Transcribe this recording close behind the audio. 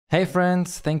Hey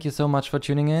friends, thank you so much for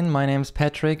tuning in. My name is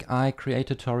Patrick. I create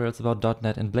tutorials about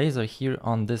 .NET and Blazor here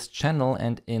on this channel,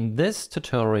 and in this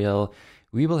tutorial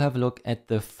we will have a look at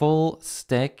the full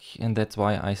stack, and that's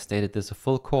why I stated this a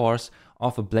full course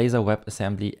of a Blazor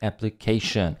WebAssembly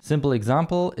application. Simple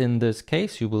example, in this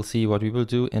case you will see what we will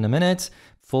do in a minute.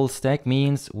 Full stack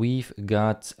means we've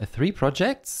got 3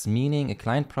 projects, meaning a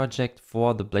client project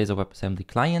for the Blazor WebAssembly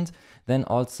client, then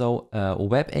also a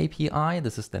web API,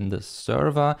 this is then the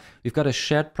server. We've got a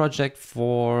shared project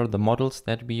for the models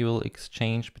that we will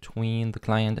exchange between the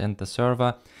client and the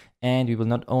server. And we will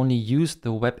not only use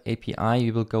the web API,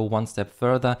 we will go one step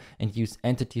further and use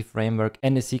Entity Framework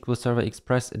and a SQL Server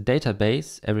Express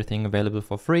database, everything available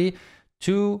for free,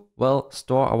 to, well,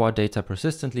 store our data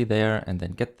persistently there and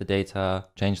then get the data,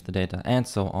 change the data and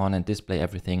so on, and display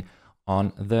everything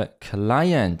on the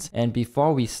client. And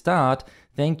before we start,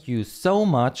 thank you so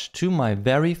much to my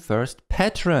very first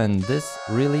patron. This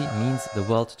really means the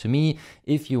world to me.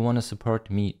 If you want to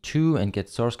support me too and get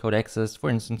source code access,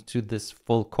 for instance, to this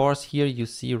full course here you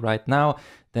see right now,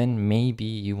 then maybe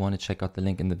you want to check out the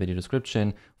link in the video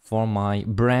description for my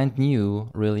brand new,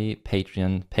 really,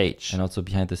 Patreon page, and also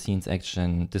behind the scenes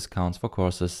action, discounts for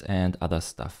courses and other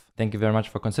stuff. Thank you very much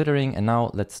for considering, and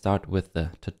now let's start with the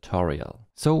tutorial.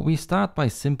 So we start by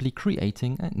simply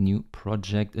creating a new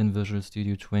project in Visual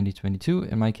Studio 2022.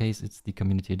 In my case, it's the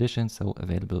community edition, so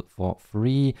available for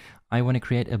free. I want to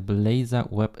create a Blazor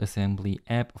WebAssembly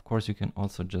app. Of course, you can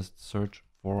also just search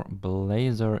for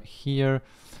Blazor here,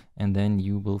 and then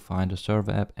you will find a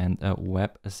server app and a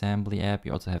WebAssembly app.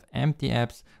 You also have empty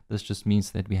apps. This just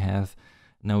means that we have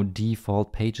no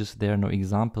default pages there, no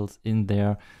examples in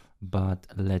there. But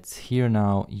let's here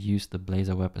now use the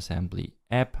Blazor WebAssembly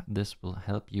app. This will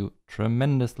help you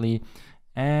tremendously.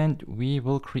 And we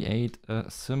will create a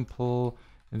simple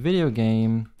video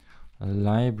game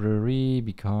library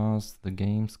because the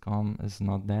Gamescom is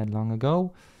not that long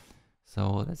ago.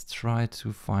 So let's try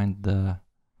to find the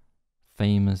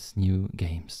famous new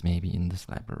games maybe in this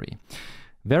library.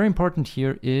 Very important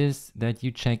here is that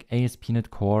you check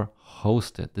ASP.NET Core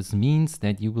hosted. This means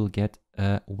that you will get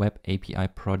a web API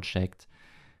project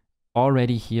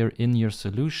already here in your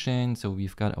solution. So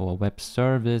we've got our web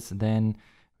service then,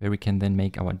 where we can then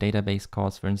make our database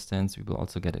calls, for instance. We will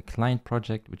also get a client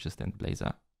project, which is then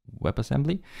Blazor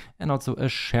WebAssembly, and also a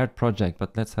shared project.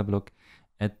 But let's have a look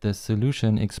at the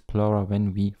Solution Explorer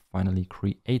when we finally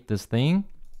create this thing.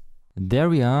 There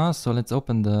we are. So let's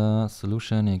open the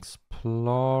Solution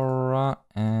Explorer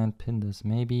and pin this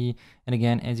maybe. And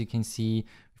again, as you can see,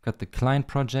 we've got the client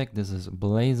project. This is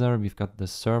Blazor. We've got the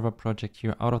server project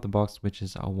here out of the box, which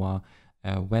is our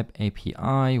web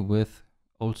API with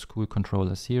old school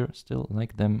controllers here. Still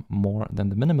like them more than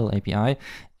the minimal API.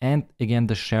 And again,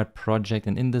 the shared project.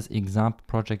 And in this example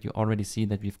project, you already see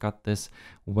that we've got this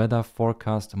weather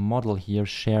forecast model here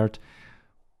shared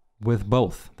with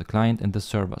both the client and the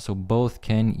server. So both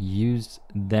can use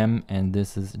them, and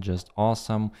this is just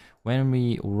awesome. When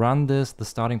we run this, the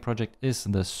starting project is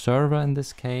the server in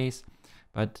this case,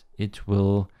 but it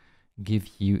will give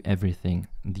you everything,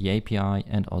 the API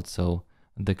and also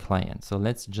the client. So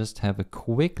let's just have a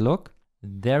quick look.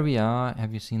 There we are.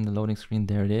 Have you seen the loading screen?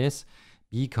 There it is.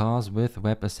 Because with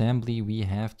WebAssembly, we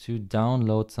have to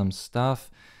download some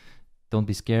stuff. Don't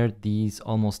be scared, these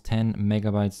almost 10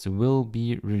 megabytes will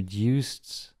be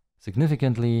reduced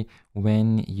significantly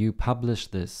when you publish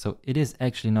this. So it is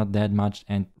actually not that much.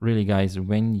 And really guys,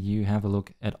 when you have a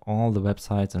look at all the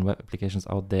websites and web applications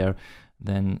out there,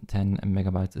 then 10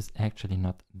 megabytes is actually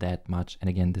not that much. And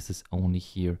again, this is only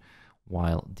here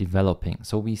while developing.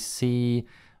 So we see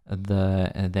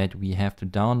that we have to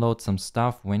download some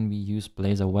stuff when we use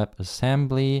Blazor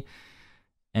WebAssembly.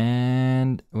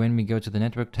 And when we go to the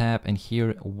network tab and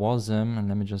here WASM, and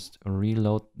let me just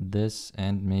reload this,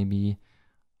 and maybe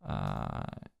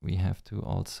we have to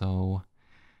also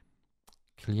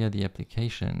clear the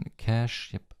application cache.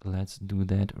 Yep, let's do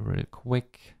that real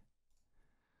quick.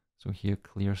 So here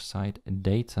clear site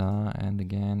data, and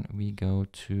again we go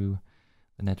to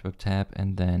the network tab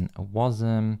and then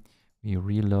WASM, we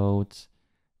reload.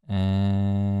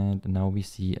 And now we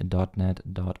see a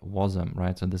 .NET.wasm,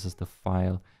 right? So this is the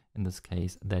file in this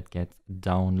case that gets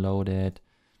downloaded.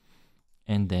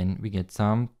 And then we get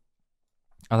some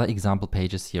other example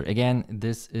pages here. Again,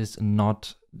 this is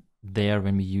not there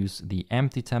when we use the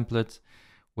empty template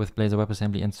with Blazor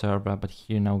WebAssembly and server, but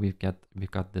here now we've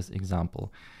got this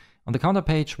example. On the counter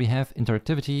page, we have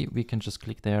interactivity. We can just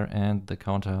click there and the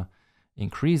counter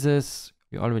increases.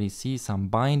 We already see some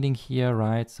binding here,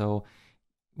 right? So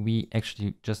we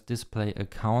actually just display a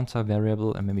counter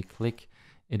variable, and when we click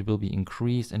it will be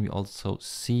increased, and we also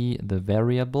see the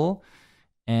variable.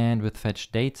 And with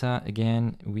fetch data,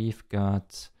 again, we've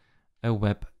got a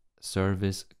web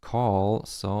service call.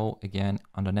 So again,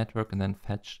 under network, and then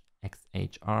fetch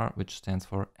XHR, which stands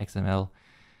for XML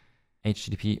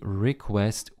HTTP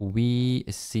request. We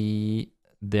see,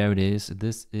 there it is.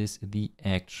 This is the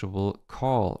actual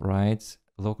call, right?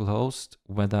 Localhost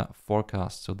weather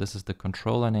forecast. So this is the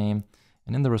controller name.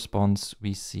 And in the response,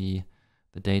 we see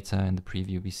the data. In the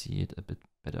preview, we see it a bit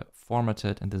better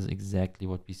formatted. And this is exactly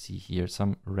what we see here.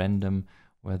 Some random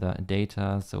weather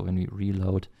data. So when we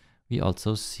reload, we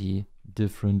also see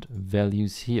different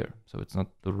values here. So it's not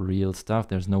the real stuff.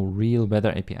 There's no real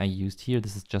weather API used here.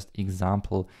 This is just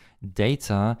example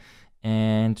data.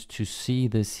 And to see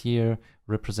this here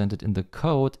represented in the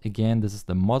code, again, this is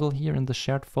the model here in the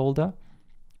shared folder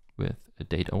with a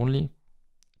date only,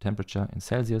 temperature in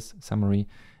Celsius, summary,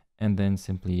 and then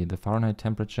simply the Fahrenheit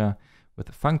temperature with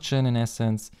a function in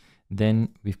essence. Then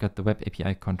we've got the web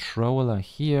API controller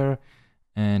here.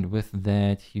 And with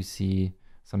that, you see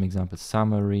some example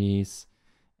summaries,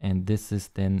 and this is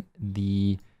then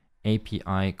the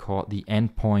API call, the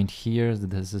endpoint here.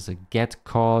 This is a GET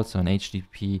call, so an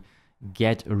HTTP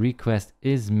GET request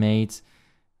is made.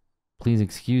 Please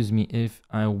excuse me if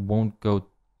I won't go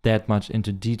that much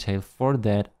into detail for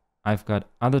that. I've got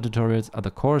other tutorials, other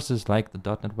courses like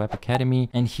the .NET Web Academy,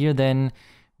 and here then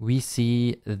we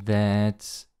see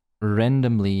that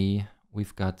randomly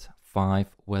we've got 5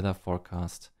 weather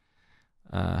forecast.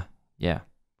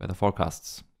 Weather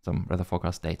forecasts, some weather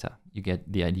forecast data. You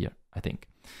get the idea, I think.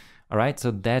 All right,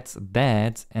 so that's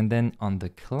that. And then on the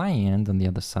client, on the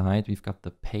other side, we've got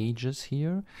the pages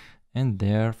here. And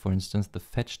there, for instance, the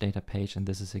fetch data page. And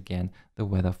this is, again, the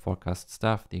weather forecast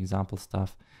stuff, the example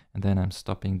stuff. And then I'm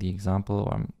stopping the example,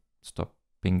 or I'm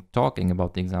stopping talking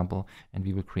about the example. And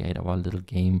we will create our little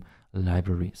game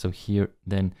library. So here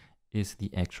then is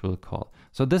the actual call.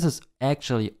 So this is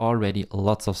actually already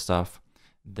lots of stuff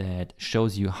that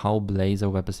shows you how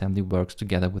Blazor WebAssembly works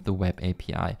together with the web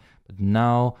API. But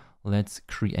now let's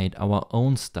create our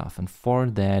own stuff. And for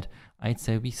that, I'd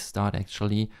say we start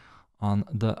actually on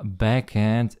the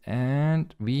backend,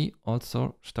 and we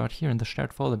also start here in the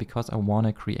shared folder because I want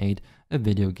to create a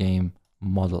video game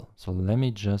model. So let me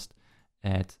just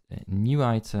add a new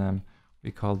item. We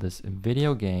call this a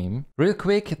video game. Real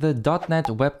quick, the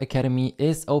 .NET Web Academy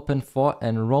is open for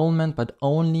enrollment, but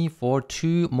only for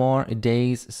 2 more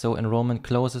days. So enrollment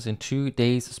closes in 2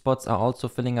 days. Spots are also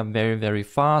filling up very, very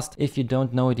fast. If you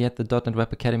don't know it yet, the .NET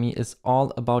Web Academy is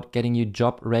all about getting you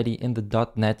job ready in the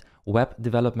 .NET web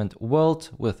development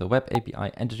world with the web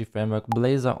API, entity framework,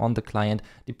 Blazor on the client,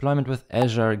 deployment with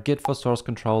Azure, Git for source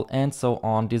control, and so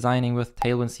on, designing with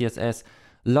Tailwind CSS.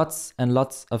 Lots and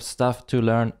lots of stuff to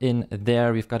learn in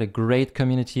there. We've got a great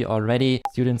community already.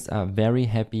 Students are very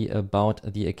happy about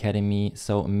the Academy,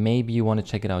 so maybe you want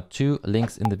to check it out too.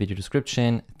 Links in the video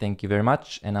description. Thank you very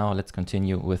much. And now let's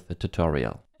continue with the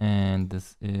tutorial. And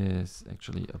this is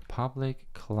actually a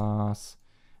public class.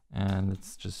 And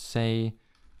let's just say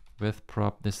with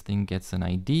prop, this thing gets an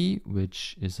ID,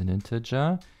 which is an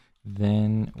integer.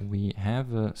 Then we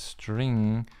have a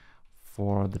string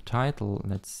for the title,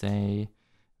 let's say.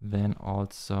 Then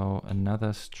also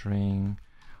another string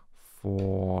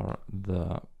for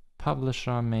the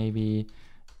publisher maybe.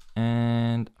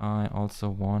 And I also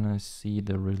want to see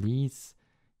the release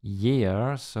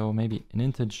year. So maybe an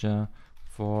integer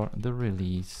for the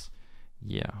release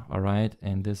year. All right.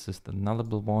 And this is the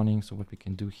nullable warning. So what we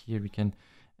can do here, we can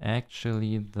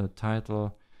actually, the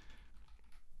title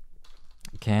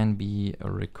can be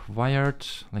required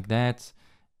like that.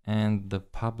 And the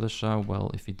publisher, well,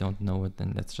 if you don't know it,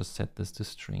 then let's just set this to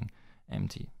string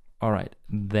empty. All right,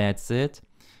 that's it.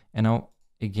 And now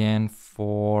again,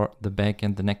 for the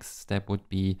backend, the next step would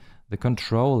be the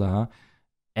controller.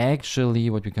 Actually,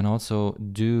 what we can also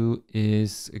do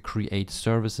is create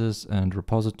services and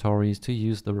repositories to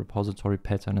use the repository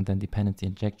pattern and then dependency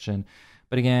injection.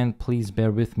 But again, please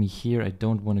bear with me here. I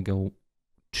don't want to go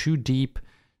too deep.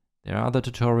 There are other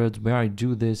tutorials where I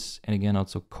do this, and again,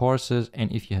 also courses.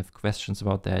 And if you have questions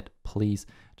about that, please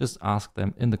just ask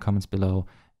them in the comments below,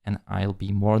 and I'll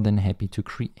be more than happy to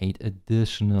create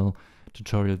additional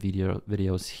tutorial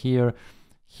videos here.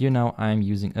 Here now I'm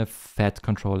using a fat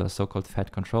controller, so-called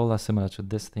fat controller, similar to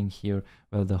this thing here,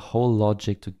 where the whole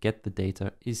logic to get the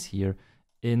data is here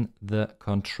in the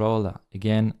controller.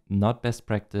 Again, not best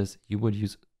practice. You would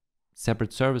use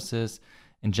separate services,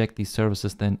 inject these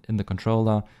services then in the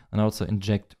controller, and also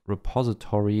inject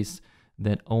repositories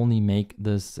that only make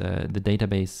this the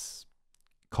database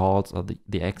calls or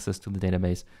the access to the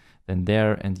database then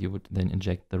there, and you would then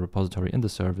inject the repository in the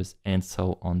service, and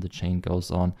so on. The chain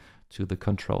goes on to the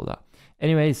controller.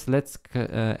 Anyways, let's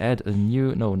add a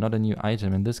new, no, not a new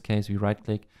item. In this case, we right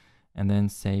click and then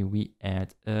say we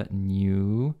add a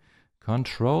new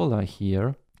controller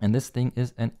here. And this thing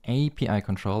is an API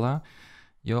controller.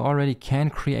 You already can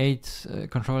create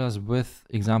controllers with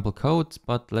example code,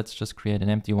 but let's just create an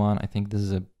empty one. I think this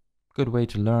is a good way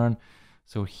to learn.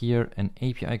 So here an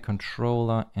API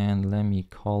controller, and let me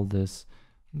call this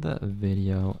the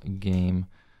video game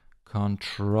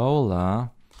controller.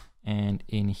 And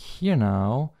in here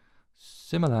now,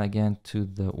 similar again to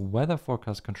the weather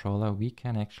forecast controller, we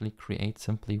can actually create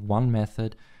simply one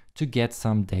method to get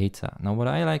some data. Now what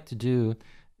I like to do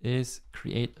is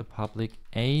create a public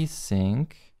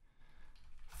async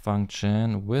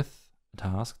function with a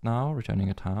task now,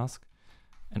 returning a task.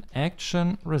 An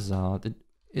action result, it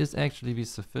is actually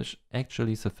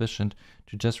sufficient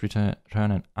to just return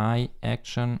an I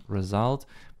action result.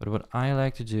 But what I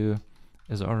like to do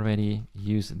is already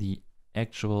use the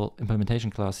actual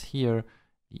implementation class here,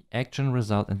 the action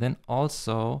result, and then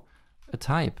also a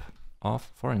type of,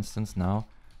 for instance, now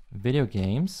video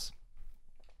games,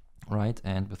 right?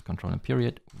 And with control and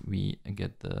period, we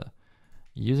get the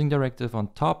using directive on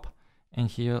top. And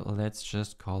here, let's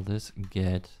just call this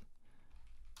get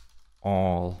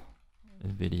all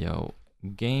video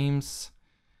games.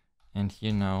 And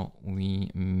here now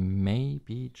we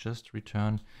maybe just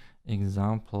return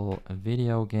example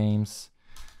video games,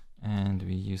 and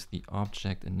we use the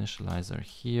object initializer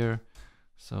here.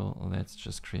 So let's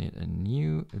just create a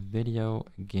new video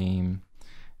game,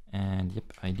 and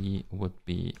yep, ID would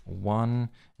be 1.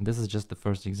 And this is just the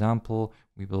first example.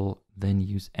 We will then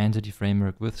use Entity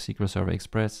Framework with SQL Server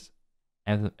Express,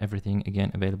 everything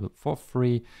again available for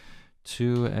free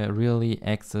to really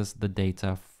access the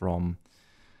data from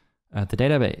the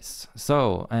database.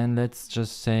 So, and let's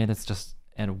just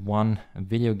add one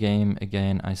video game.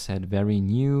 Again, I said very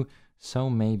new, so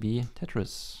maybe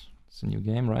Tetris. It's a new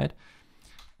game, right?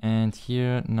 And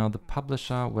here now the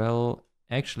publisher, well,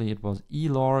 actually it was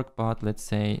Elorg, but let's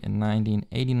say in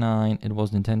 1989 it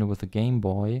was Nintendo with the Game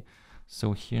Boy.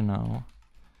 So here now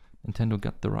Nintendo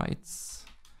got the rights,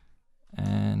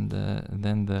 and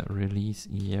then the release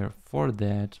year for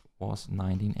that was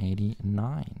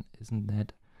 1989. Isn't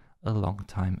that a long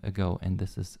time ago? And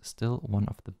this is still one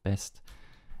of the best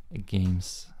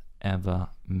games ever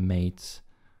made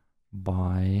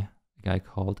by a guy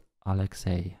called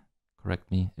Alexei. Correct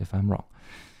me if I'm wrong.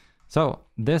 So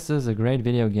this is a great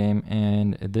video game,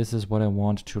 and this is what I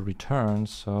want to return.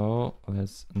 So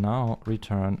let's now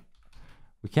return.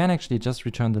 We can actually just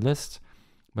return the list,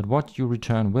 but what you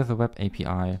return with a web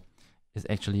API is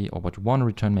actually, or what you want to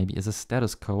return maybe, is a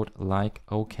status code like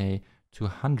OK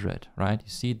 200, right? You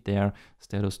see it there,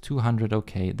 status 200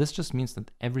 OK. This just means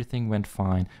that everything went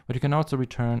fine. What you can also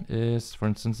return is, for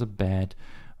instance, a bad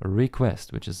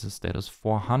request, which is a status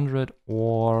 400,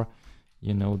 or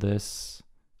you know this,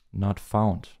 not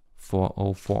found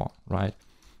 404, right?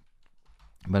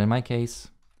 But in my case,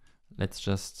 let's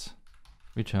just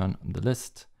return the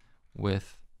list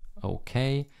with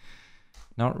OK.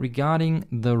 Now regarding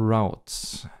the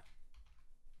routes,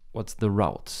 what's the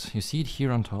route? You see it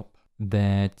here on top,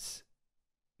 that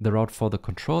the route for the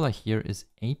controller here is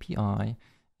API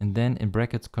and then in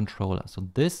brackets controller. So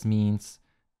this means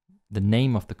the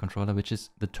name of the controller, which is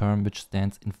the term which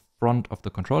stands in front of the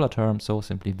controller term, so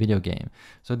simply video game.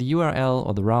 So the URL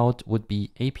or the route would be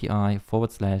API /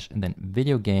 and then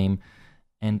video game,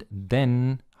 and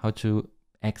then how to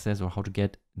access or how to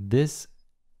get this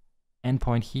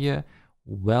endpoint here.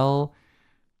 Well,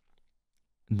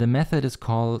 the method is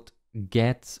called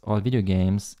get all video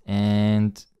games,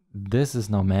 and this is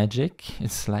now magic.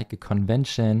 It's like a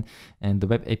convention, and the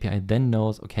web API then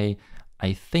knows, okay,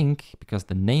 I think because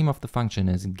the name of the function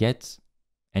is get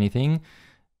anything,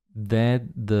 that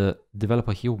the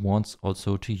developer here wants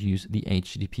also to use the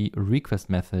HTTP request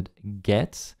method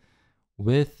get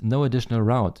with no additional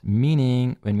route,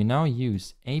 meaning when we now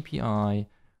use API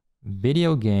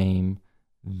video game,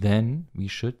 then we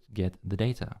should get the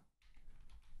data.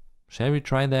 Shall we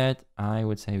try that? I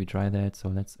would say we try that. So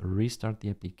let's restart the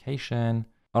application.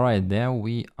 All right, there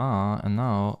we are. And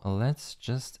now let's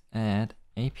just add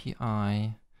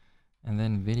API and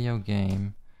then video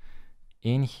game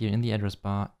in here in the address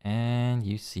bar, and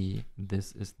you see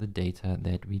this is the data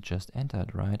that we just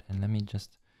entered, right? And let me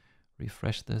just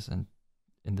refresh this, and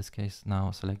in this case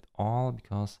now select all,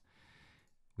 because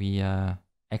we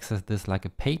access this like a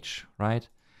page, right?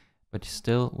 But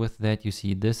still with that, you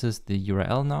see this is the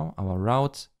URL now, our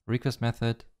route request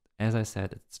method. As I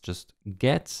said, it's just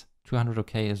get 200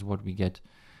 OK is what we get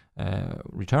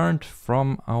returned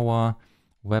from our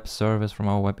web service, from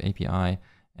our web API,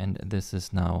 and this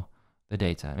is now the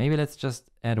data. Maybe let's just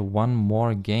add one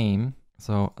more game.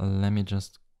 So let me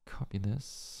just copy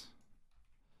this.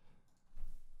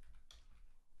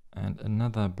 And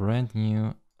another brand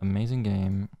new amazing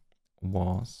game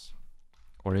was,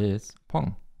 or is,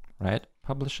 Pong, right?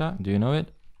 Publisher, do you know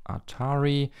it?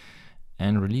 Atari,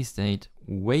 and release date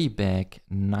way back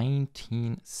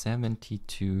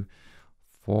 1972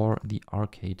 for the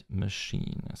arcade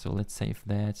machine. So let's save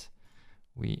that.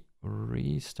 We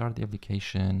restart the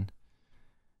application.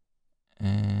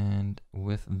 And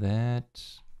with that,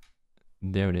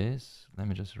 there it is. Let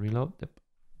me just reload. Yep.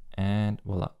 And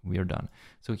voila, we are done.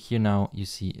 So here now you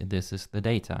see this is the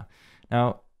data.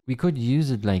 Now we could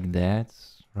use it like that,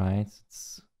 right?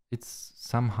 It's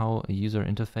somehow a user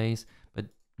interface, but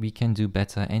we can do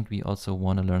better, and we also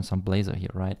want to learn some Blazor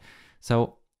here, right?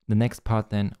 So the next part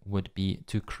then would be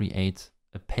to create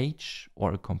a page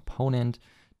or a component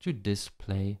to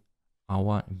display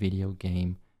our video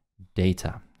game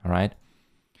data, all right?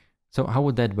 So how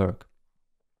would that work?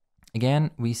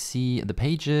 Again, we see the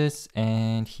pages,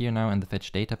 and here now in the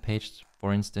fetch data page,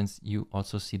 for instance, you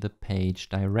also see the page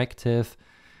directive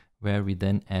where we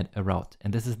then add a route.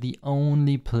 And this is the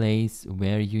only place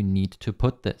where you need to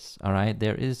put this, all right?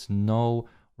 There is no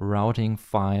routing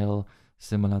file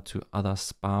similar to other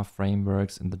SPA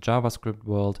frameworks in the JavaScript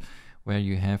world where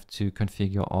you have to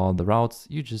configure all the routes.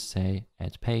 You just say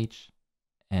add page,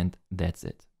 and that's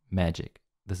it. Magic.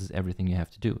 This is everything you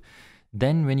have to do.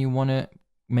 Then when you want to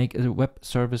make a web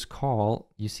service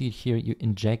call, you see it here, you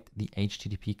inject the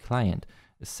HTTP client.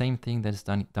 The same thing that is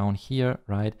done down here,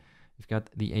 right? We've got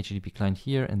the HTTP client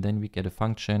here, and then we get a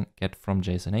function get from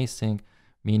JSON async,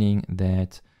 meaning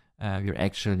that we're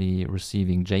actually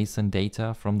receiving JSON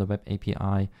data from the web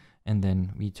API, and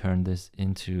then we turn this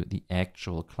into the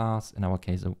actual class. In our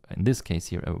case, in this case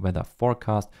here, a weather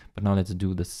forecast. But now let's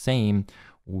do the same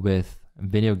with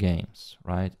video games,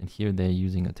 right? And here they're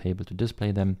using a table to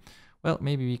display them. Well,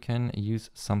 maybe we can use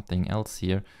something else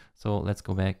here. So let's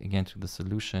go back again to the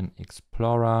Solution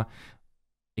Explorer.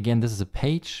 Again, this is a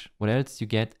page. What else you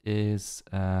get is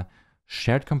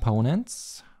shared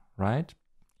components, right?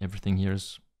 Everything here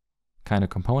is kind of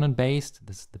component based.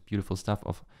 This is the beautiful stuff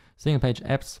of single page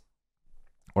apps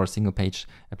or single page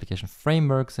application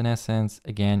frameworks in essence.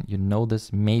 Again, you know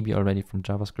this maybe already from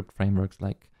JavaScript frameworks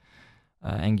like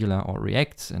Angular or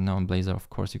React. And now in Blazor, of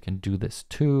course, you can do this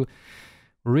too.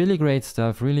 Really great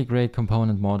stuff, really great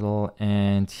component model.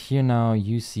 And here now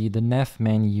you see the nav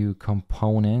menu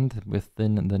component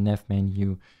within the nav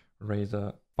menu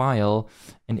Razor file.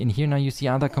 And in here now you see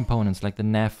other components like the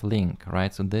nav link,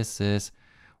 right? So this is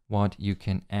what you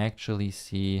can actually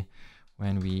see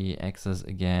when we access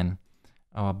again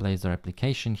our Blazor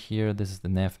application here. This is the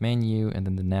nav menu, and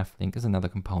then the nav link is another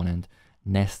component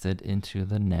nested into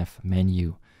the nav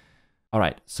menu. All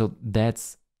right, so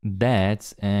that's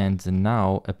that. And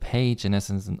now a page in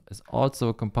essence is also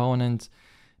a component,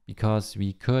 because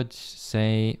we could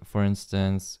say, for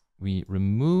instance, we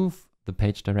remove the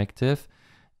page directive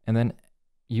and then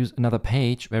use another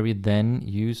page where we then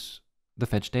use the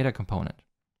fetch data component.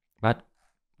 But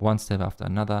one step after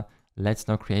another, let's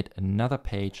now create another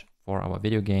page for our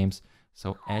video games.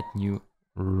 So add new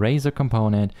Razor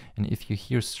component. And if you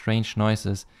hear strange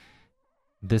noises,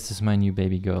 this is my new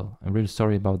baby girl. I'm really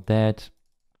sorry about that.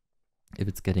 If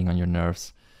it's getting on your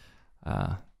nerves,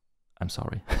 I'm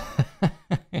sorry.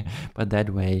 But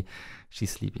that way, she's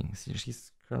sleeping.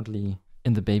 She's currently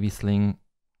in the baby sling.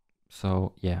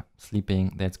 So yeah,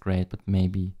 sleeping, that's great. But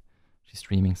maybe she's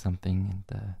streaming something,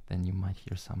 and then you might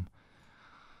hear some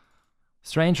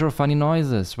strange or funny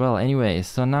noises. Well, anyway,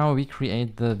 so now we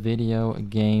create the video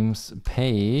games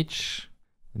page.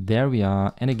 There we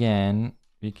are. And again,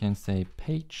 we can say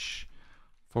page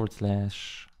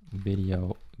 /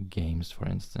 video games, for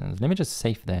instance. Let me just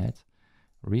save that,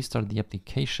 restart the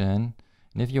application.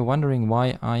 And if you're wondering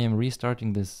why I am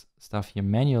restarting this stuff here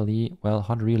manually, well,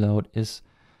 hot reload is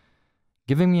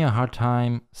giving me a hard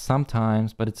time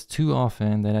sometimes, but it's too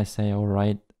often that I say, all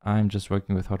right, I'm just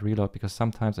working with hot reload, because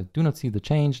sometimes I do not see the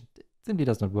change. It simply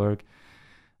does not work.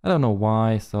 I don't know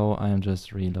why, so I am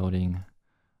just reloading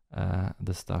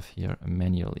the stuff here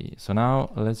manually. So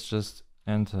now let's just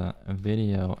enter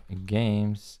video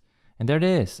games. And there it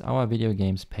is, our video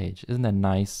games page. Isn't that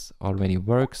nice? Already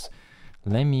works.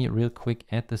 Let me real quick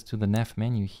add this to the nav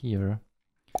menu here.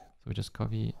 So we just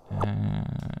copy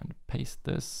and paste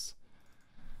this.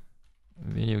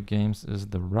 Video games is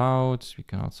the route. We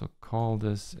can also call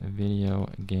this video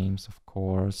games, of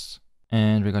course.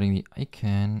 And regarding the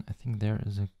icon, I think there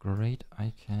is a great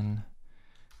icon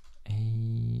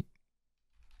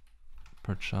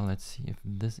Aperture. Let's see if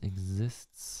this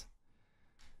exists.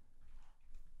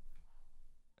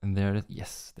 And there it is.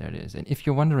 Yes, there it is. And if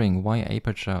you're wondering why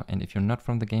Aperture, and if you're not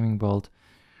from the gaming world,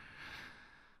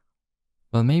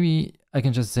 well, maybe I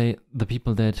can just say the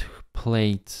people that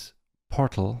played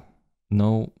Portal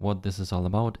know what this is all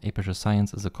about. Aperture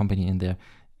Science is a company in there.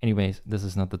 Anyways, this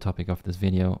is not the topic of this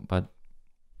video, but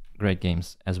great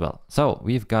games as well. So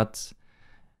we've got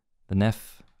the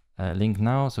NEF link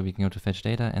now, so we can go to fetch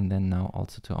data, and then now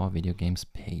also to our video games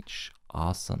page.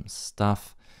 Awesome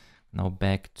stuff. Now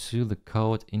back to the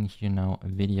code in here now,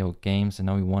 video games, and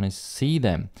now we want to see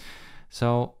them.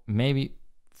 So maybe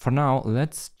for now,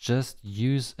 let's just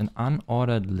use an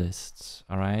unordered list,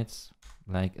 all right,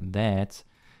 like that.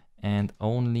 And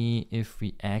only if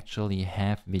we actually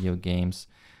have video games,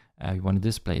 we want to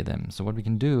display them. So what we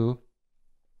can do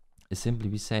is simply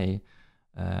we say,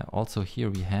 also here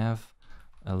we have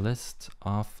a list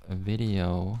of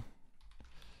video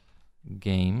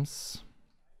games.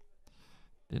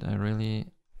 Did I really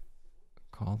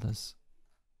call this?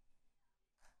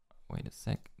 Wait a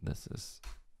sec, this is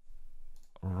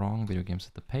wrong. Video games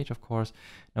at the page, of course.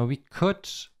 Now we could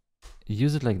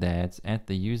use it like that, add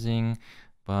the using,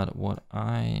 but what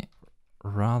I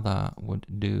rather would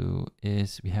do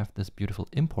is we have this beautiful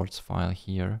imports file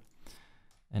here,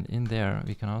 and in there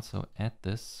we can also add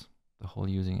this, the whole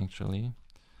using actually,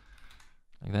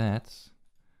 like that.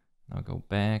 Now go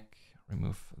back,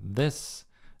 remove this,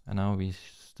 and now we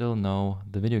still know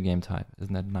the video game type.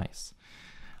 Isn't that nice?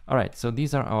 All right, so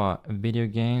these are our video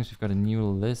games. We've got a new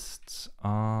list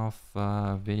of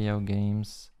video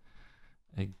games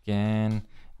again,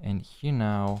 and here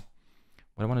now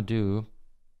what I want to do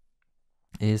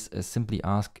is simply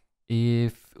ask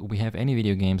if we have any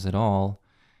video games at all.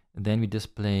 Then we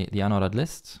display the unordered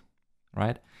list,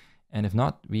 right? And if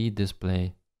not, we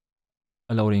display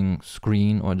a loading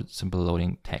screen or simple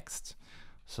loading text.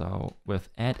 So with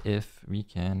add if, we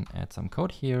can add some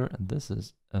code here. This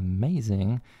is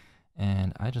amazing.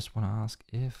 And I just want to ask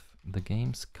if the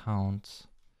games count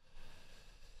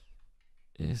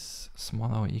is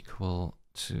smaller or equal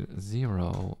to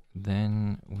 0,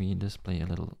 then we display a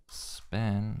little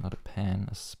span, not a pan,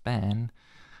 a span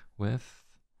with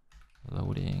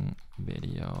loading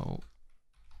video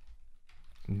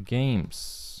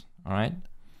games. All right.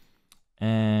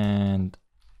 And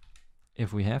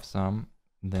if we have some,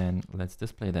 then let's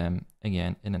display them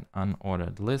again in an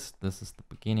unordered list. This is the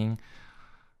beginning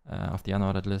of the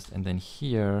unordered list. And then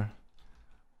here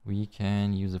we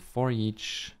can use a for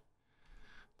each,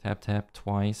 tap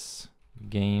twice,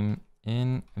 game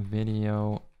in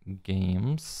video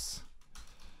games,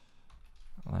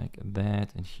 like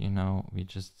that. And here now we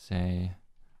just say,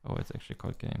 oh, it's actually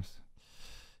called games.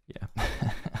 Yeah.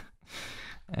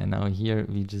 And now here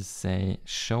we just say,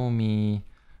 show me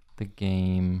the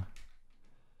game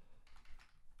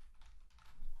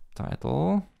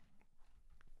title,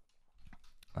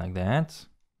 like that,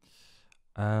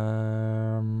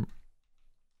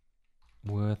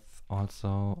 with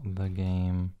also the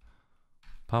game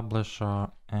publisher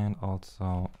and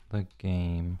also the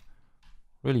game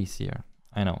release year.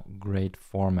 I know, great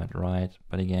format, right?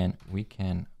 But again, we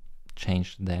can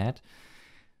change that.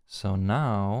 So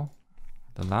now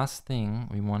the last thing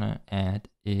we want to add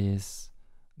is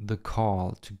the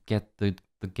call to get the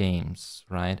games,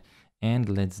 right? And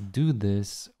let's do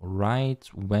this right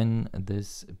when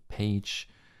this page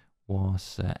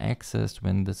was accessed,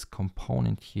 when this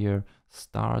component here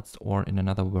starts, or in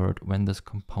another word, when this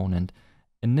component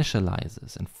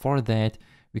initializes. And for that,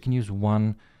 we can use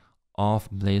one of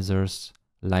Blazor's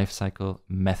lifecycle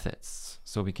methods.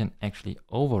 So we can actually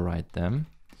override them.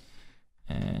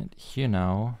 And here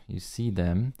now you see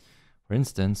them. For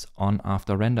instance, on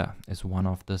after render is one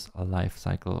of this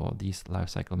lifecycle or these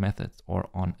lifecycle methods, or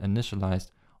on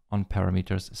initialized, on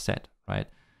parameters set, right?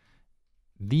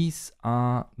 These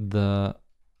are the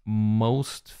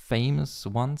most famous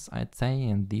ones, I'd say,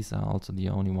 and these are also the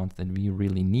only ones that we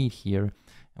really need here.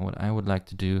 And what I would like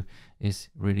to do is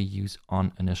really use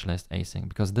on initialized async,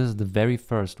 because this is the very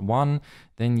first one.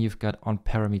 Then you've got on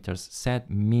parameters set,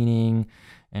 meaning,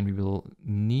 and we will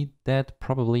need that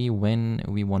probably when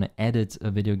we want to edit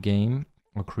a video game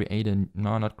or create a,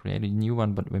 no, not create a new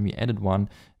one, but when we edit one,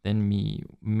 then we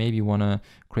maybe want to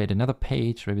create another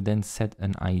page where we then set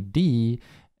an ID,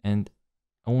 and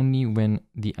only when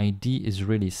the ID is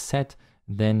really set,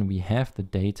 then we have the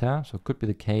data. So it could be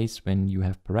the case when you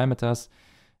have parameters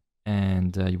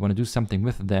and you want to do something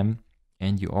with them,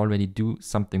 and you already do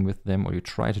something with them, or you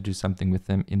try to do something with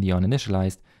them in the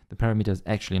onInitialized, the parameter is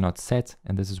actually not set,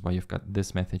 and this is why you've got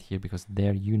this method here, because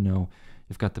there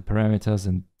you've got the parameters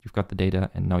and you've got the data,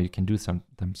 and now you can do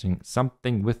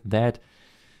something with that.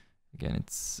 Again,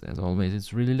 it's, as always,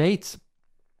 it's really late,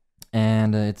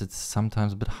 and it's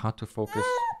sometimes a bit hard to focus.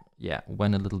 Yeah,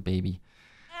 when a little baby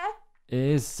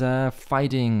is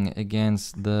fighting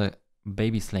against the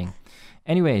baby sling.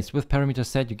 Anyways, with parameters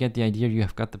set, you get the idea. You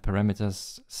have got the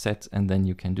parameters set, and then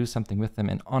you can do something with them.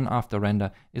 And on after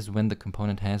render is when the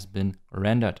component has been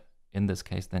rendered. In this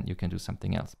case, then you can do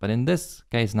something else. But in this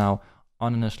case now,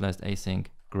 on initialized async,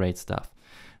 great stuff.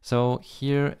 So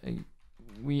here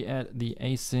we add the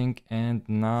async, and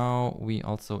now we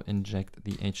also inject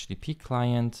the HTTP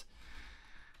client.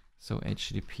 So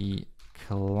HTTP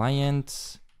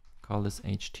client, call this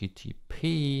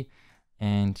HTTP,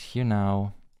 and here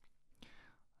now,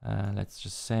 let's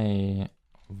just say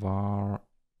var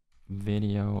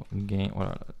video game,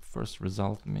 or first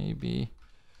result maybe.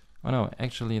 Oh no,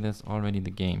 actually that's already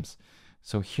the games.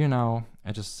 So here now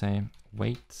I just say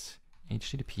wait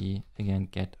HTTP, again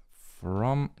get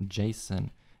from JSON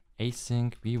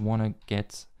async, we want to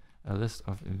get a list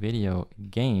of video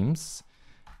games,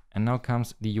 and now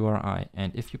comes the URI.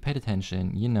 And if you paid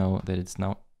attention, you know that it's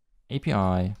now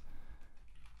API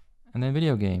and then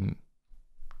video game,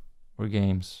 or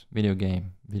games, video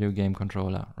game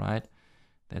controller, right?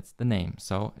 That's the name.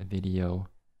 So a video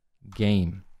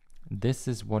game. This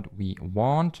is what we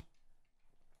want.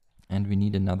 And we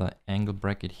need another angle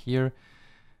bracket here.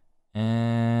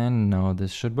 And now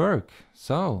this should work.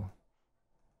 So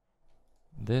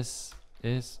this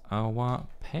is our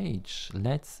page.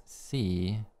 Let's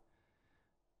see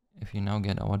if you now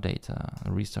get our data.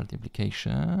 Restart the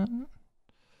application.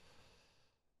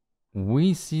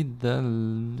 We see the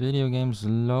video games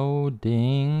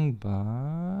loading,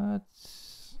 but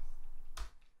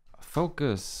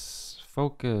focus.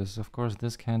 Of course,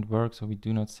 this can't work, so we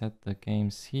do not set the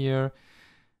games here.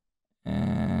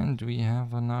 And we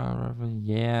have another,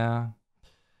 yeah,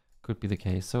 could be the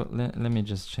case. So let me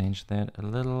just change that a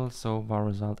little. So var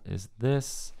result is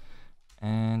this,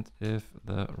 and if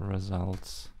the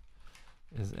result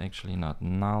is actually not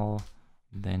null,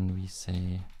 then we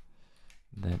say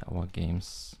that our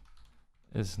games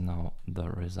is now the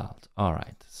result. All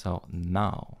right, so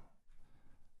now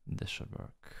this should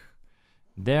work.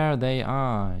 There they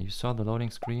are. You saw the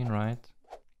loading screen, right?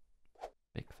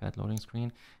 Big fat loading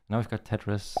screen. Now we've got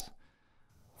Tetris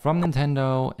from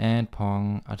Nintendo and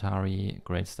Pong, Atari,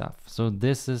 great stuff. So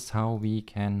this is how we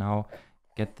can now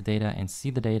get the data and see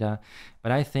the data.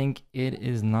 But I think it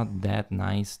is not that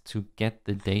nice to get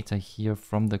the data here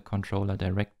from the controller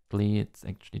directly. It's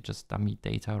actually just dummy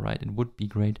data, right? It would be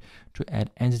great to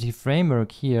add entity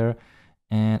framework here.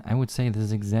 And I would say this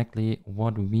is exactly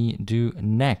what we do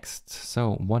next.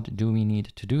 So what do we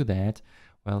need to do that?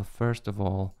 Well, first of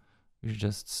all, we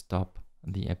just stop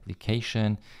the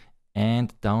application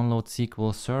and download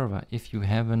SQL Server. If you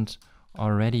haven't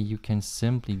already, you can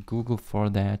simply Google for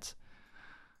that.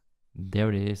 There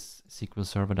it is, SQL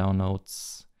Server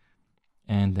downloads.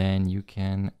 And then you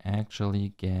can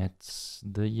actually get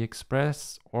the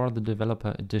Express or the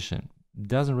Developer Edition.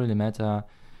 Doesn't really matter.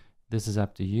 This is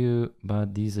up to you,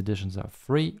 but these editions are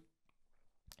free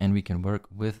and we can work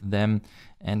with them.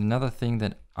 And another thing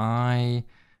that I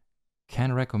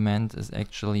can recommend is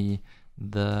actually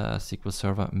the SQL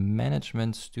Server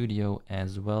Management Studio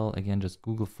as well. Again, just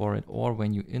Google for it, or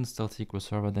when you install SQL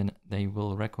Server, then they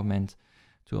will recommend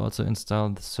to also install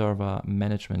the Server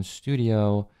Management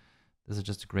Studio. This is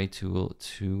just a great tool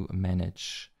to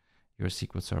manage your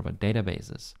SQL Server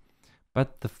databases.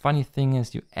 But the funny thing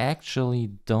is you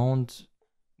actually don't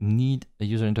need a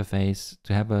user interface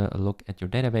to have a look at your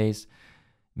database,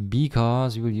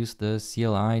 because we will use the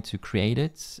CLI to create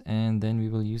it, and then we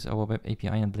will use our web API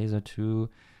and Blazor to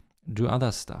do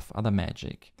other stuff, other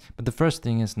magic. But the first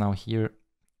thing is now here,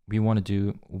 we want to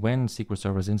do, when SQL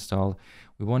Server is installed,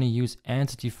 we want to use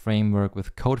Entity Framework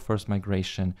with Code First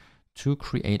Migration to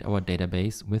create our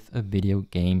database with a video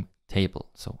game table.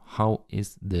 So how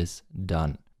is this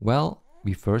done? Well,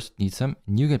 we first need some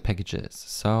NuGet packages.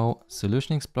 So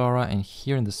Solution Explorer, and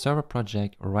here in the server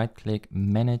project, right click,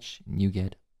 manage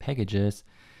NuGet packages,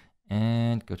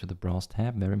 and go to the browse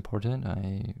tab. Very important.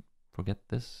 I forget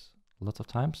this lots of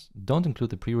times. Don't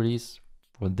include the pre-release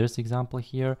for this example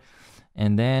here.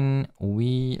 And then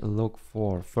we look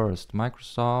for first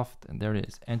Microsoft, and there it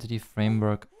is, Entity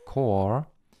Framework Core.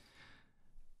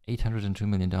 802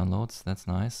 million downloads. That's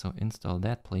nice. So install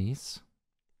that, please.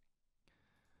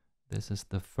 This is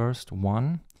the first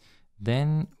one.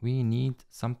 Then we need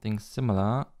something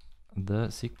similar. the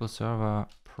SQL Server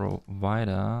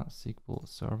provider, SQL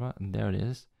Server, there it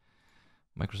is.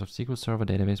 Microsoft SQL Server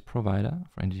database provider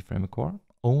for Entity Framework Core.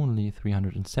 Only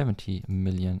 370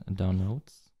 million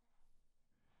downloads.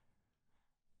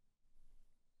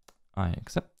 I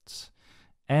accept.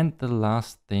 And the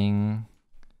last thing,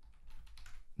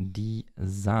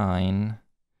 design,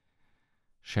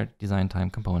 shared design time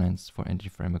components for Entity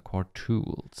Framework Core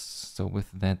tools. So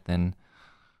with that, then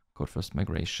code first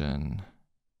migration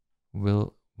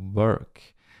will work.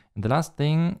 And the last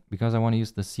thing, because I want to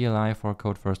use the CLI for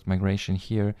code first migration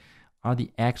here, are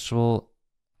the actual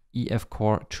EF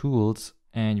Core tools,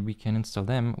 and we can install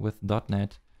them with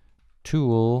 .NET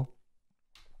tool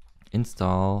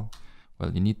install.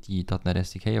 Well, you need the .NET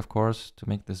SDK, of course, to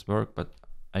make this work, but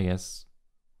I guess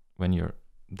when you're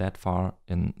that far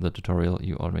in the tutorial,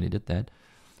 you already did that.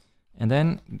 And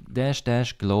then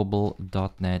 -- global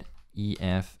 .NET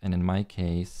EF, and in my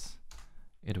case,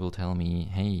 it will tell me,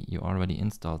 hey, you already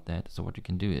installed that. So what you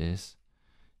can do is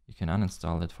you can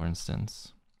uninstall it, for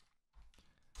instance,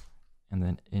 and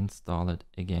then install it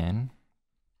again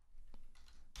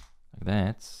like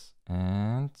that.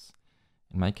 And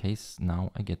in my case,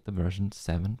 now I get the version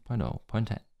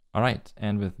 7.0.10. All right,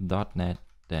 and with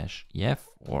 .NET-EF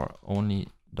or only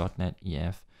 .NET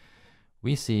EF,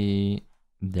 we see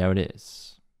there it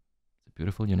is. It's a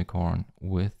beautiful unicorn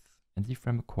with Entity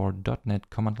Framework Core .NET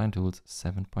Command Line Tools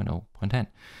 7.0.10.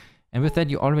 And with that,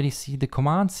 you already see the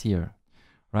commands here,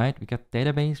 right? We got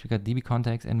database, we got DB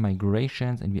context and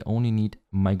migrations, and we only need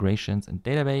migrations and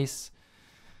database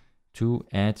to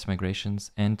add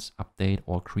migrations and update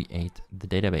or create the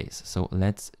database. So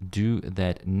let's do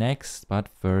that next. But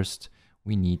first,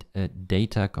 we need a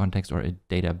data context or a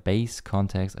database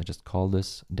context. I just call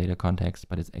this data context,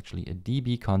 but it's actually a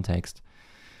DB context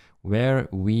where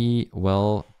we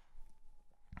will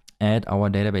add our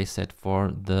database set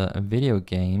for the video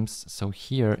games. So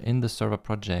here in the server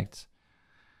project,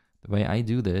 the way I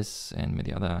do this, and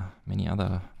many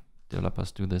other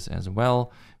developers do this as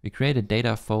well, we create a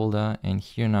data folder, and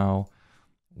here now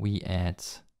we add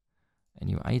a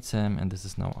new item, and this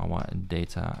is now our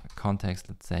data context,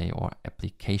 let's say, or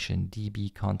application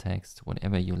DB context,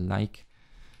 whatever you like.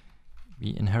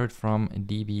 We inherit from a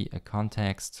DB a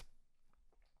context,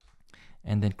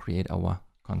 and then create our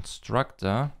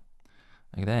constructor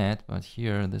like that. But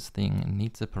here this thing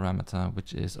needs a parameter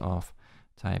which is of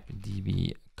type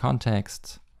DB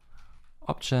context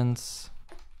options,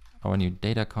 our new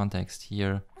data context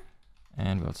here,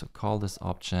 and we also call this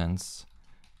options,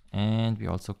 and we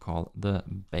also call the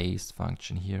base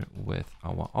function here with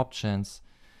our options.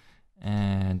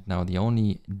 And now the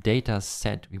only data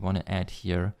set we want to add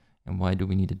here, and why do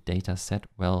we need a data set?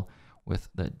 Well, with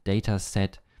the data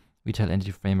set, we tell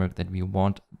Entity Framework that we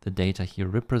want the data here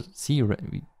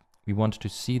we want to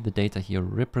see the data here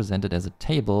represented as a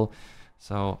table.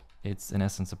 So it's in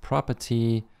essence a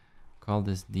property. Call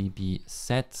this DB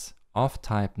set of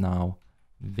type now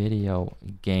video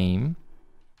game,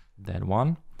 that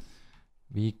one.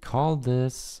 We call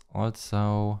this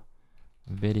also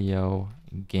video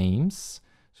games.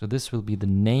 So this will be the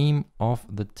name of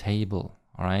the table.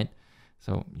 All right.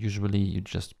 So usually you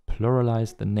just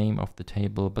pluralize the name of the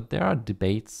table, but there are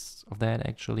debates of that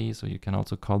actually. So you can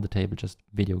also call the table just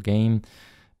video game,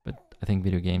 but I think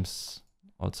video games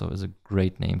also is a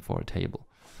great name for a table.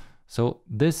 So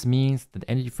this means that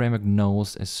Entity Framework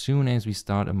knows as soon as we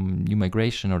start a new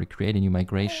migration or we create a new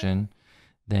migration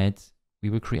that we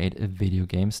will create a video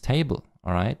games table.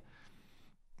 All right.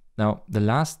 Now the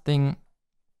last thing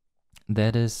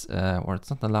that is, or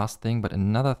it's not the last thing, but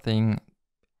another thing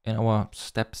in our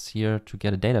steps here to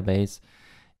get a database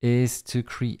is to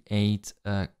create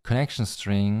a connection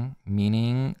string,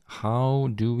 meaning how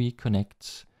do we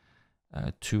connect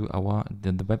to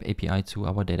the web API to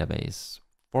our database.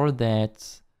 For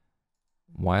that,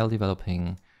 while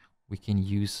developing, we can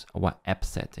use our app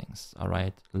settings. All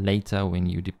right. Later, when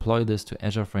you deploy this to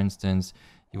Azure, for instance,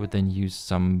 you would then use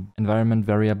some environment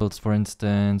variables, for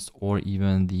instance, or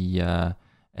even the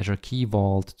Azure Key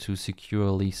Vault to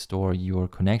securely store your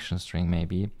connection string,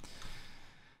 maybe.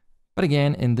 But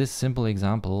again, in this simple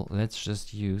example, let's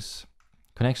just use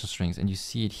connection strings, and you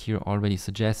see it here already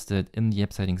suggested in the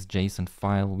app settings JSON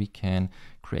file. We can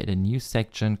create a new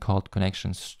section called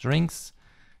connection strings,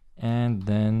 and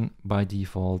then by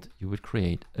default you would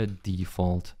create a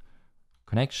default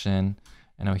connection.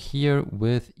 And now here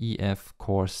with EF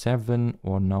Core 7,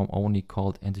 or now only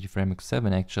called Entity Framework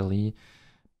 7 actually,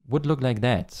 would look like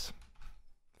that.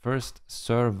 First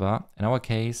server, in our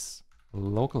case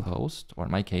localhost, or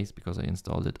in my case because I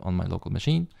installed it on my local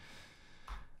machine,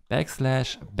 //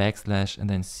 and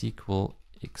then SQL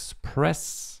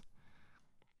Express,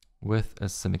 with a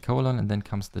semicolon, and then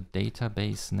comes the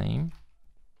database name.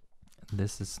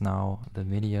 This is now the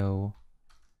video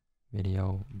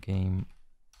game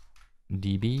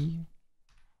DB.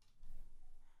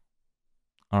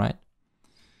 All right.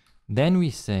 Then we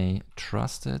say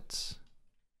trusted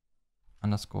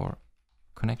underscore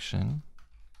connection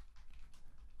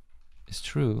is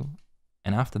true.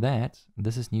 And after that,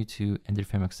 this is new to Entity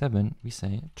Framework 7, we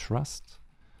say trust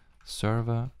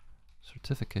server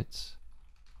certificate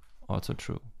also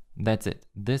true. That's it.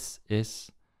 This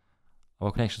is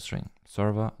our connection string.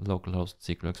 Server localhost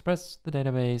SQL Express, the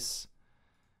database,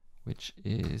 which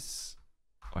is,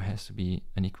 or has to be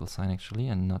an equal sign actually,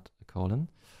 and not a colon.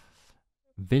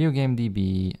 Video game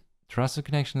DB, trusted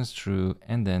connection is true,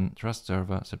 and then trust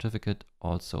server certificate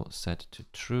also set to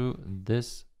true.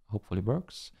 This hopefully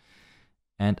works.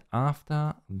 And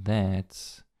after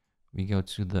that, we go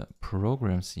to the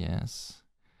program CS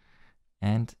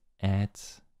and add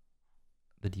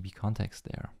the DB context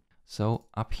there. So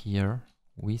up here,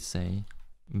 we say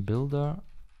builder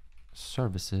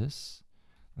services,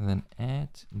 and then add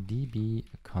DB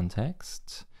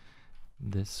context.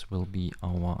 This will be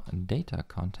our data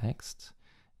context.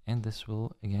 And this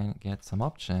will again get some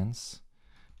options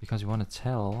because we want to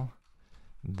tell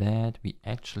that we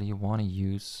actually want to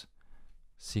use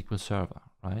SQL Server,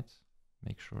 right?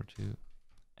 Make sure to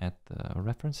add the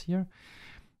reference here.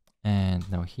 And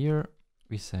now here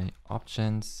we say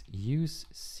options, use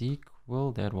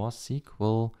SQL, that was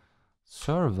SQL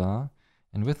Server.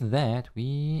 And with that,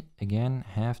 we again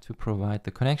have to provide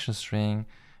the connection string.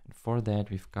 And for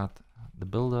that, we've got the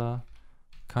builder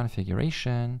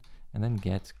configuration and then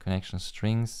get connection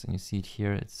strings. And you see it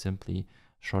here, it's simply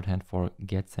shorthand for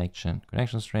get section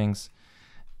connection strings.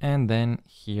 And then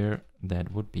here,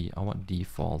 that would be our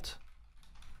default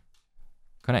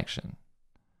connection.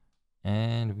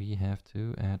 And we have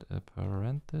to add a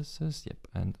parenthesis. Yep.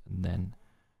 And then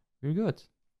we're good.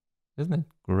 Isn't it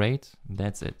great?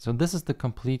 That's it. So this is the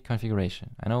complete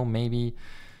configuration. I know maybe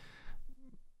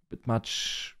a bit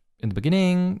much in the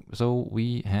beginning. So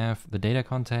we have the data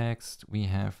context, we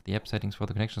have the app settings for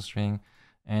the connection string,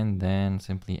 and then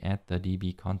simply add the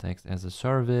DB context as a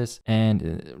service.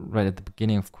 And right at the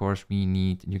beginning, of course, we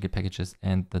need NuGet packages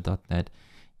and the .NET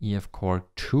EF Core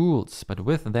tools. But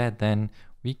with that, then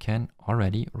we can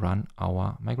already run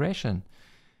our migration.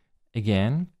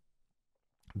 Again,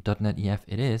 .NET EF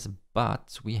it is,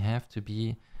 but we have to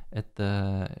be at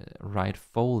the right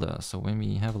folder. So when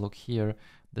we have a look here,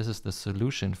 this is the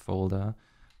solution folder.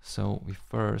 So we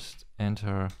first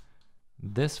enter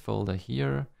this folder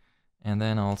here, and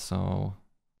then also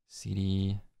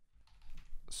cd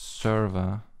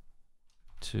server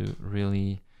to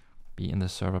really be in the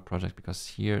server project, because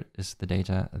here is the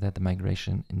data that the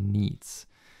migration needs.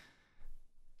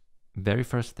 Very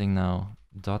first thing now,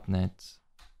 .NET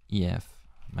EF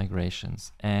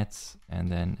migrations add, and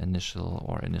then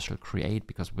initial create,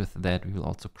 because with that we will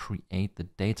also create the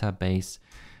database.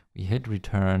 We hit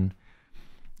return,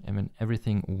 and when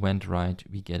everything went right,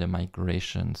 we get a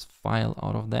migrations file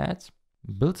out of that.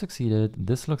 Build succeeded.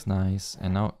 This looks nice.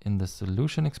 And now in the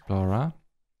Solution Explorer,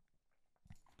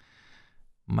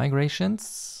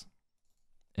 migrations,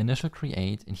 initial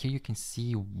create, and here you can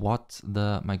see what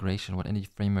the migration, what Entity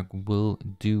Framework will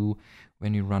do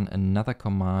when you run another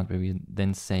command where we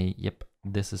then say, yep,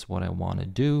 this is what I want to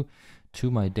do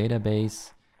to my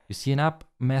database. You see an up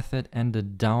method and a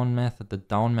down method. The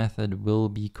down method will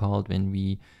be called when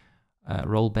we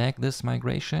roll back this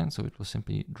migration. So it will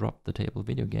simply drop the table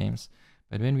video games.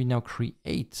 But when we now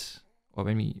create, or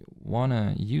when we want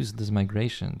to use this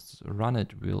migrations, run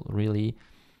it really,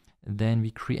 then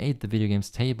we create the video games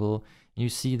table. And you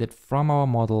see that from our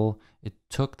model, it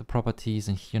took the properties,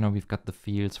 and here now we've got the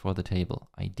fields for the table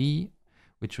ID,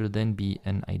 which will then be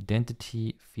an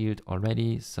identity field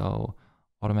already. So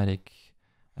automatic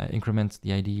increments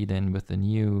the ID then with the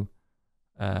new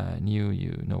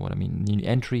you know what I mean, new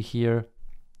entry here,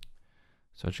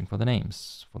 searching for the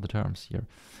names for the terms here.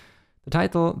 The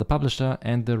title, the publisher,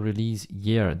 and the release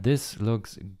year. This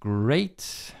looks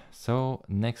great. So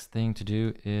next thing to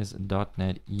do is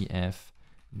 .NET EF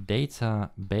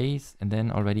database, and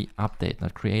then already update,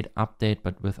 not create, update,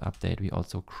 but with update we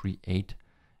also create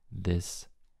this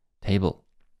table.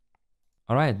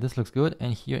 All right, this looks good.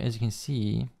 And here, as you can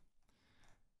see,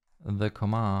 the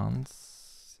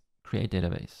commands create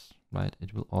database, right?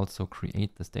 It will also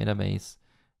create this database,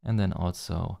 and then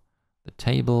also the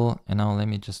table. And now let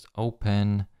me just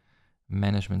open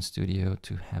Management Studio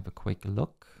to have a quick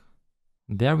look.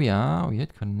 There we are. We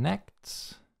hit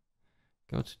connect.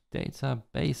 go to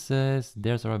databases.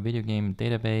 There's our video game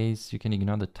database. You can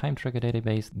ignore the time tracker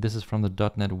database. This is from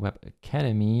the .NET Web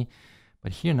Academy.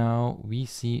 But here now we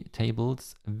see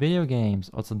tables, video games,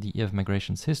 also the EF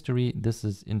migrations history. This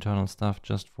is internal stuff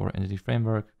just for Entity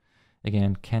Framework.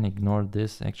 Again, can ignore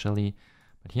this actually.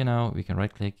 But here now we can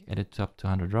right click, edit up to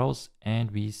 100 rows, and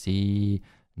we see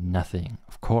nothing,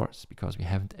 of course, because we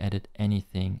haven't added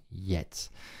anything yet.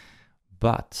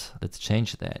 But let's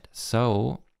change that.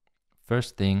 So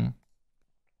first thing,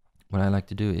 what I like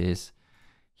to do is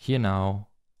here now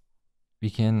we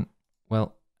can,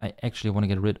 well, I actually want to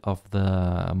get rid of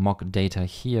the mock data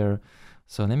here.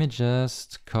 So let me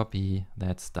just copy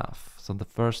that stuff. So the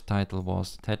first title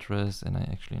was Tetris, and I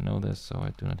actually know this, so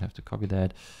I do not have to copy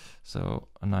that. So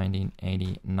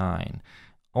 1989.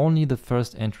 Only the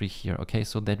first entry here, okay,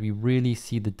 so that we really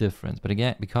see the difference. But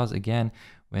again, because again,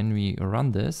 when we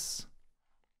run this,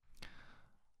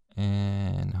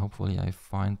 and hopefully I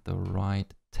find the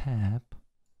right tab.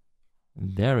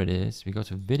 There it is. We go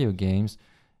to video games.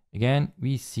 Again,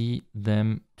 we see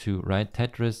them too, right?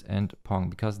 Tetris and Pong,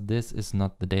 because this is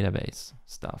not the database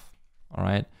stuff. All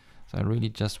right. So I really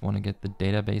just want to get the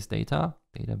database data.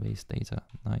 Database data.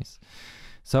 Nice.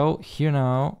 So here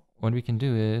now, what we can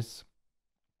do is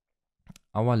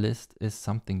our list is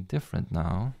something different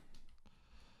now.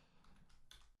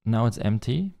 Now it's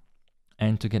empty.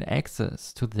 And to get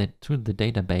access to the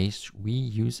database, we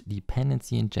use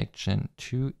dependency injection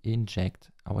to inject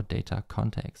our data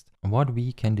context. What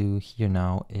we can do here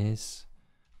now is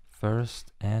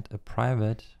first add a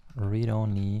private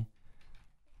read-only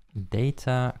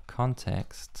data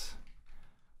context.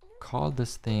 Call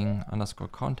this thing underscore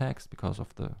context because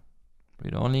of the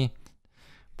read-only,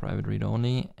 private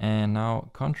read-only. And now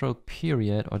control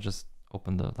period, or just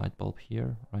open the light bulb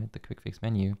here, right? The quick fix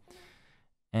menu.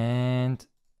 And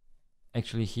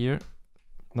actually here,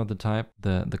 not the type,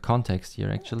 the context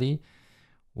here actually,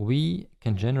 we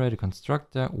can generate a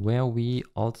constructor where we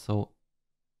also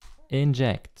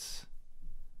inject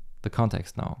the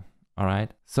context now. All right.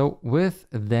 So with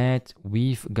that,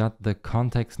 we've got the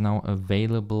context now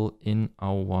available in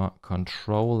our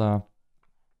controller.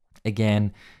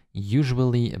 Again,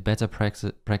 usually a better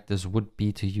practice would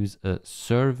be to use a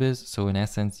service. So in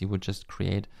essence, you would just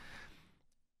create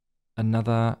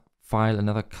another file,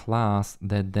 another class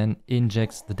that then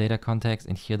injects the data context,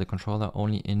 and here the controller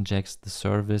only injects the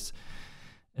service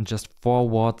and just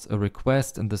forwards a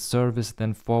request, and the service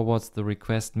then forwards the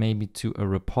request maybe to a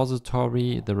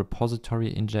repository. The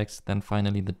repository injects then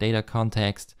finally the data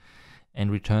context and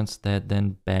returns that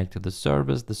then back to the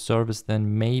service. The service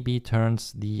then maybe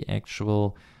turns the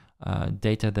actual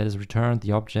data that is returned,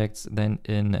 the objects, then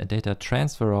in data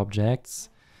transfer objects.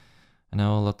 I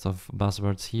know lots of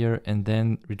buzzwords here, and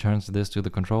then returns this to the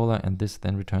controller, and this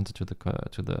then returns it to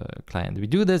the client. We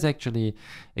do this actually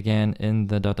again in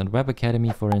the .NET Web Academy,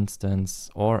 for instance,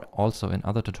 or also in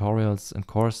other tutorials and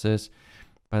courses.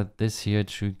 But this here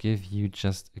to give you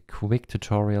just a quick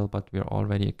tutorial, but we're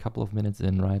already a couple of minutes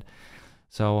in, right?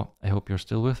 So I hope you're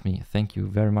still with me. Thank you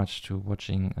very much to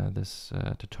watching this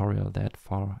tutorial that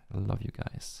far. I love you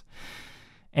guys.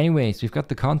 Anyways, we've got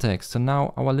the context. So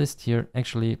now our list here,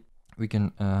 actually, we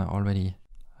can already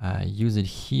use it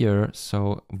here.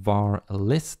 So var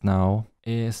list now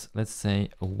is, let's say,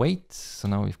 await. So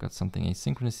now we've got something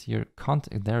asynchronous here.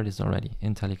 There it is already,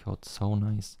 IntelliCode, so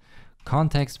nice.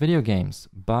 Context video games,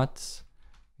 but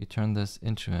we turn this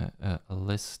into a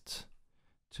list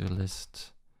to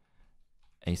list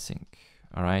async.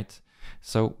 All right.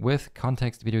 So with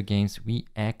context video games, we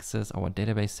access our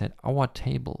database set, our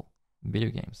table video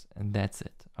games, and that's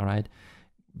it. All right.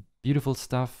 Beautiful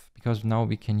stuff, because now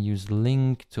we can use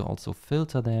link to also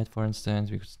filter that. For instance,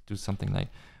 we could do something like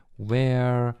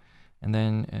where, and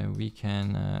then we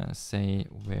can say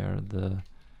where the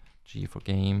G for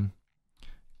game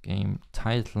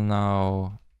title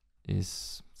now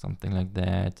is something like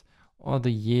that, or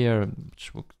the year,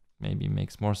 which maybe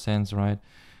makes more sense, right?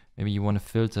 Maybe you want to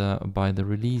filter by the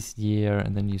release year,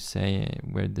 and then you say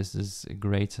where this is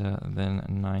greater than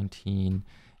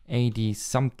 1980,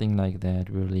 something like that,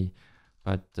 really.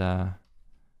 But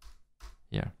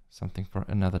yeah, something for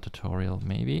another tutorial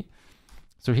maybe.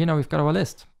 So here now we've got our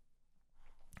list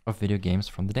of video games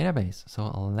from the database.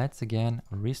 So let's again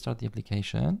restart the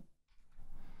application.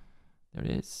 There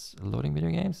it is, loading video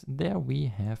games. There we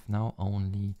have now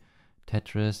only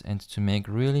Tetris, and to make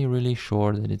really, really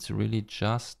sure that it's really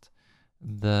just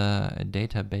the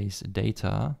database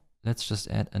data, let's just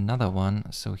add another one.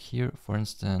 So here, for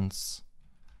instance,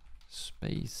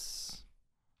 Space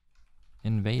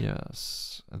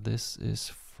Invaders. This is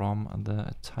from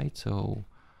the Taito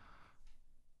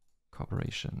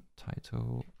Corporation.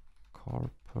 Taito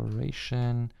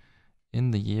Corporation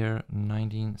in the year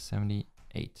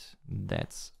 1978.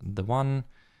 That's the one.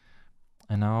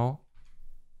 And now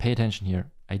pay attention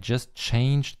here. I just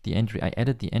changed the entry. I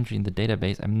added the entry in the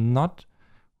database. I'm not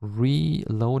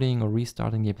reloading or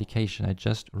restarting the application. I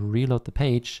just reload the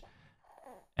page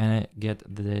and I get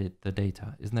the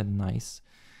data. Isn't that nice?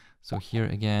 So here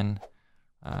again,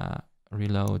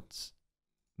 reload.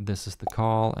 This is the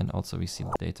call, and also we see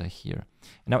the data here.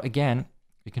 Now again,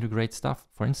 we can do great stuff.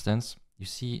 For instance, you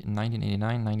see 1989,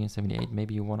 1978.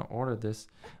 Maybe you want to order this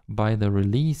by the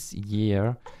release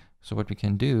year. So what we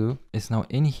can do is now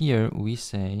in here we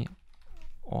say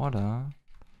order,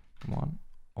 come on,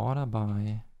 order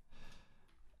by,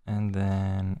 and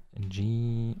then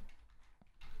G,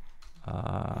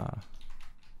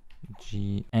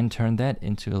 and turn that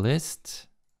into a list.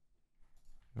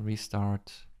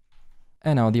 Restart.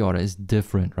 And now the order is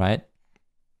different, right?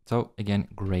 So again,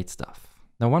 great stuff.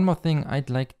 Now one more thing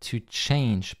I'd like to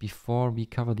change before we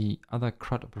cover the other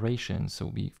CRUD operations. So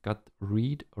we've got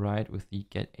read, right, with the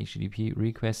get HTTP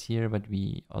request here, but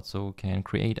we also can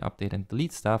create, update, and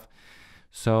delete stuff.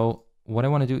 So what I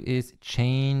want to do is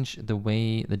change the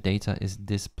way the data is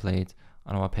displayed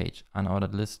on our page.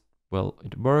 Unordered list, well,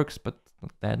 it works, but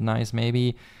not that nice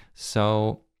maybe.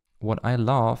 So what I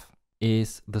love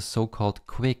is the so-called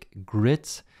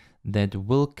QuickGrid that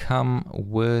will come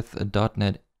with a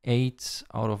 .NET 8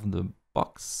 out of the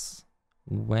box,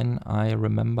 when I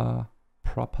remember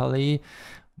properly.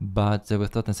 But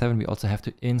with .NET 7 we also have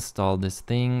to install this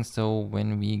thing. So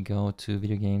when we go to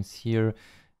video games here,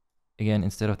 again,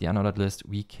 instead of the unordered list,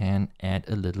 we can add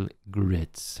a little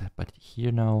grid. But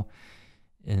here now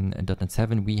in .NET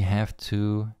 7 we have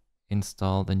to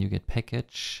install the NuGet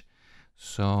package.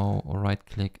 So right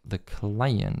click the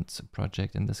client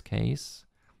project in this case,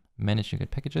 manage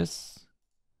NuGet packages.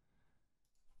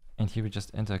 And here we just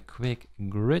enter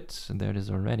QuickGrid, there it is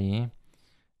already.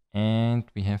 And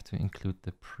we have to include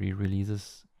the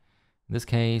pre-releases in this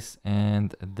case,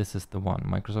 and this is the one,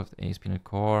 Microsoft ASP.NET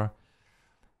Core,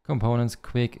 components,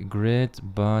 QuickGrid,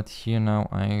 but here now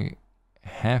I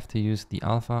have to use the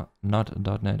alpha, not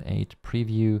 .NET 8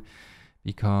 preview,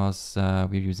 because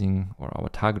we're using, or our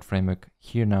target framework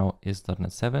here now is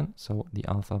 .NET 7, so the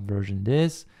alpha version it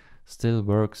is, still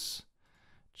works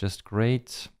just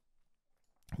great.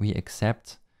 We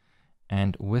accept,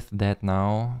 and with that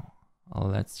now,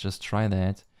 let's just try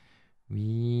that.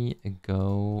 We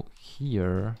go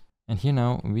here, and here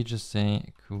now we just say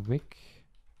QuickGrid.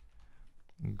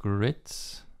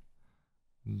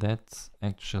 That's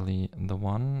actually the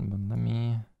one, but let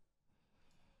me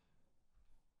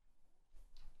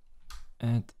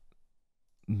add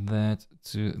that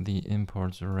to the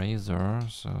import razor.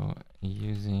 So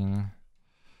using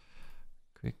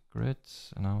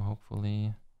QuickGrid, now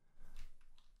hopefully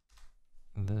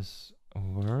this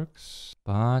works,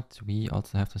 but we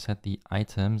also have to set the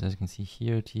items, as you can see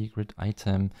here, tgrid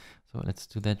item. So let's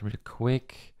do that really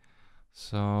quick.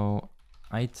 So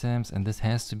items, and this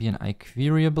has to be an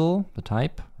iQueryable, the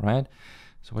type, right?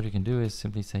 So what you can do is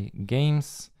simply say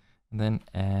games, and then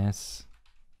as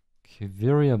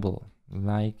queryable,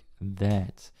 like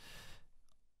that.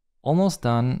 Almost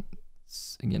done.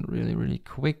 It's, again, really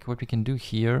quick what we can do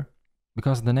here,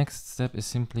 because the next step is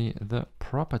simply the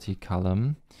property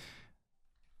column,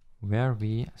 where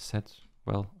we set,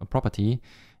 well, a property,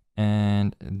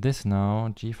 and this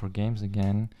now, G for games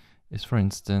again, is for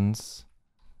instance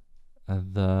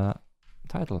the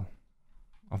title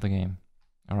of the game.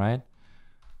 All right,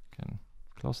 can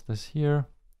close this here,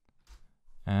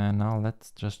 and now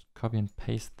let's just copy and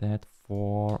paste that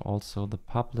for also the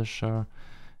publisher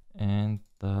and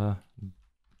the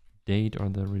date or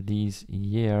the release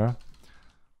year.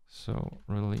 So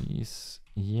release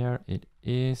year it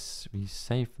is, we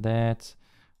save that,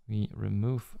 we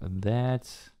remove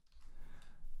that,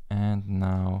 and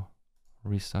now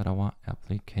restart our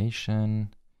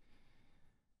application.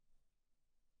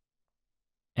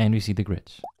 And we see the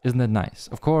grid. Isn't that nice?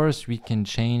 Of course, we can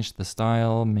change the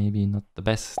style, maybe not the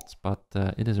best, but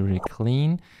it is really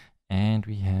clean. And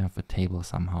we have a table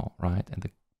somehow, right? And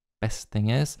the best thing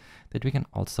is that we can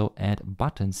also add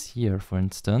buttons here, for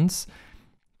instance,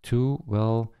 to,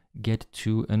 well, get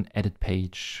to an edit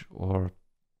page or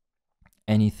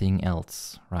anything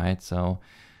else, right? So,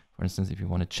 for instance, if you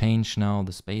want to change now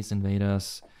the Space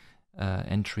Invaders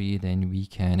entry, then we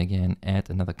can again add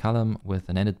another column with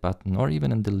an edit button or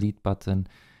even a delete button,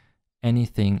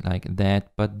 anything like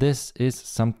that. But this is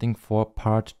something for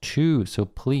part 2. So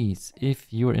please, if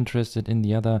you're interested in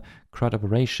the other CRUD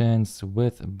operations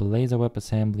with Blazor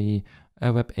WebAssembly,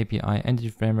 Web API, Entity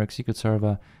Framework, SQL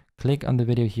Server, click on the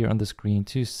video here on the screen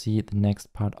to see the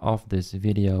next part of this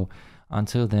video.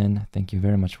 Until then, thank you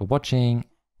very much for watching.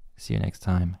 See you next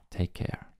time. Take care.